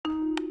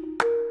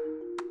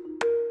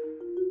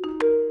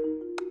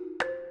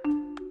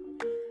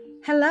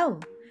Hello,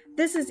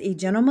 this is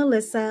Ejenna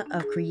Melissa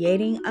of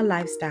Creating a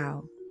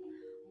Lifestyle.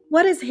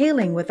 What is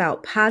healing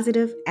without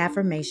positive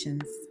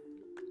affirmations?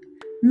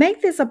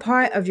 Make this a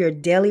part of your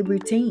daily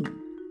routine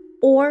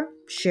or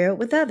share it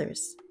with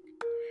others.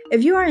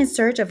 If you are in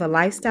search of a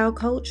lifestyle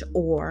coach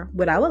or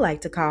what I would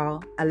like to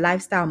call a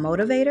lifestyle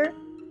motivator,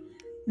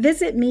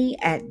 visit me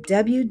at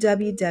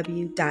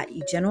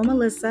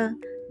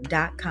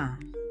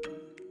www.ejennamelissa.com.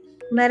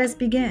 Let us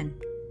begin.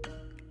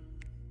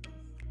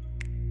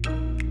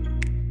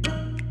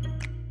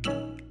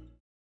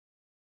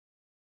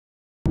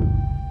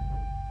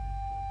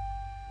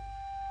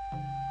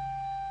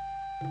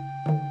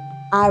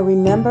 I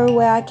remember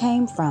where I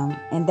came from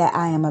and that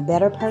I am a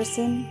better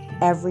person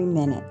every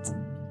minute.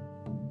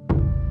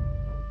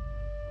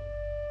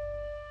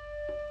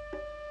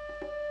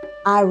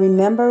 I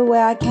remember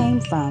where I came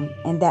from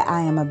and that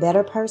I am a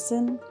better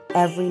person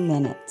every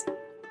minute.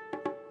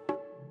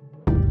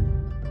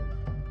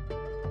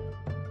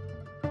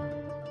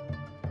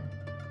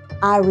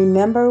 I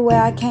remember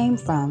where I came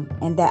from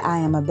and that I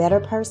am a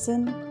better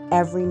person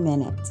every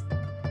minute.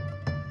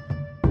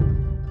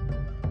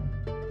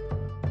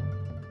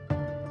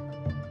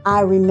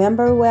 I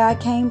remember where I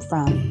came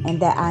from and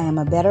that I am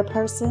a better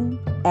person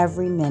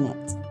every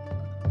minute.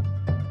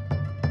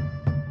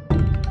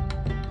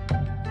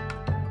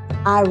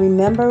 I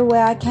remember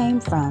where I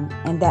came from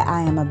and that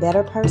I am a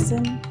better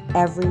person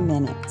every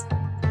minute.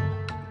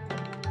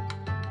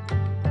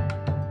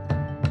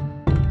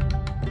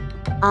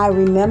 I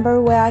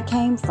remember where I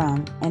came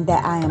from and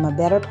that I am a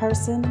better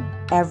person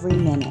every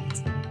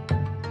minute.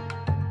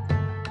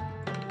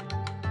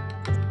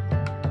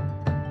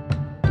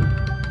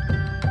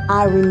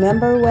 I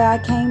remember where I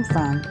came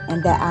from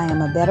and that I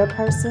am a better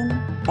person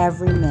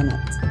every minute.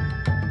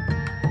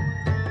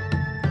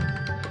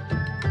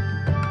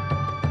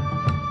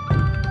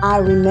 I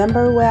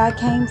remember where I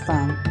came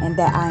from and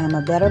that I am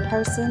a better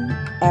person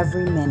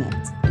every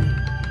minute.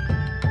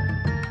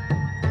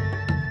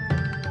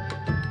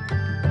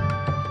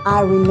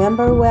 I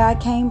remember where I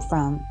came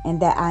from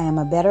and that I am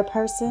a better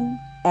person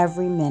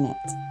every minute.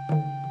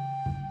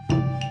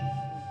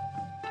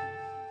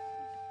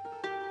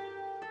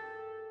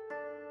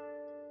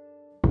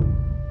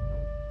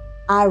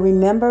 I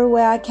remember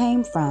where I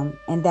came from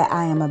and that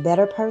I am a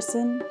better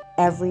person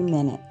every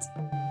minute.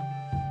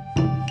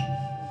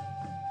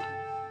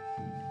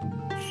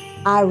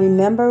 I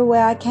remember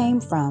where I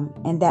came from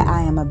and that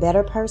I am a better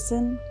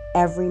person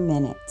every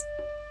minute.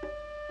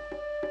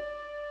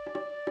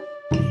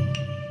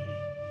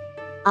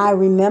 I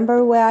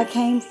remember where I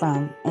came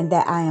from and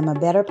that I am a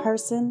better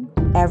person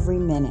every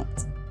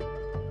minute.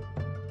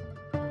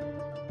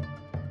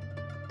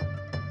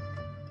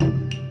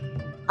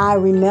 I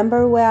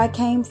remember where I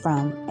came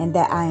from and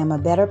that I am a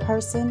better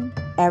person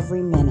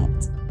every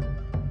minute.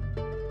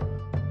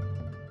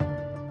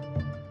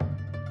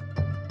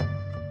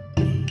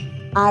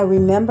 I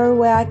remember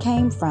where I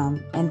came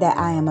from and that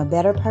I am a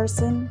better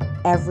person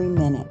every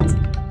minute.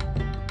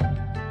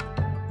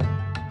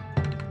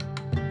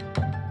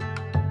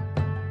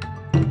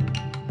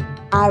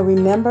 I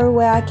remember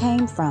where I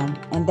came from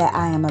and that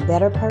I am a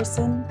better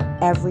person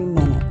every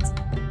minute.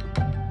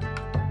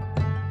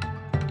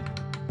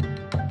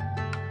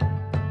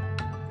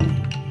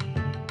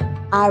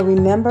 I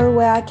remember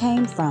where I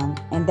came from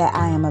and that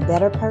I am a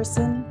better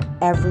person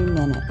every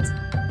minute.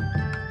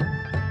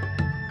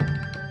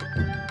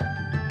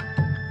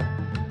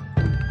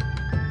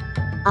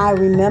 I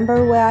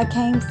remember where I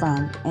came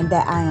from and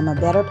that I am a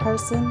better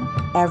person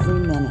every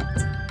minute.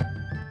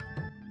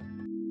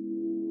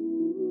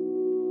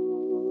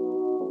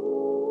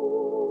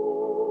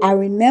 I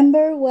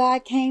remember where I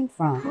came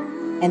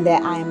from and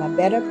that I am a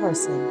better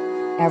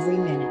person every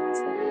minute.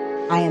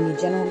 I am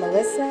Ejenna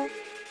Melissa,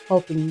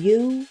 helping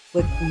you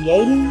with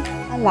creating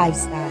a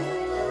lifestyle.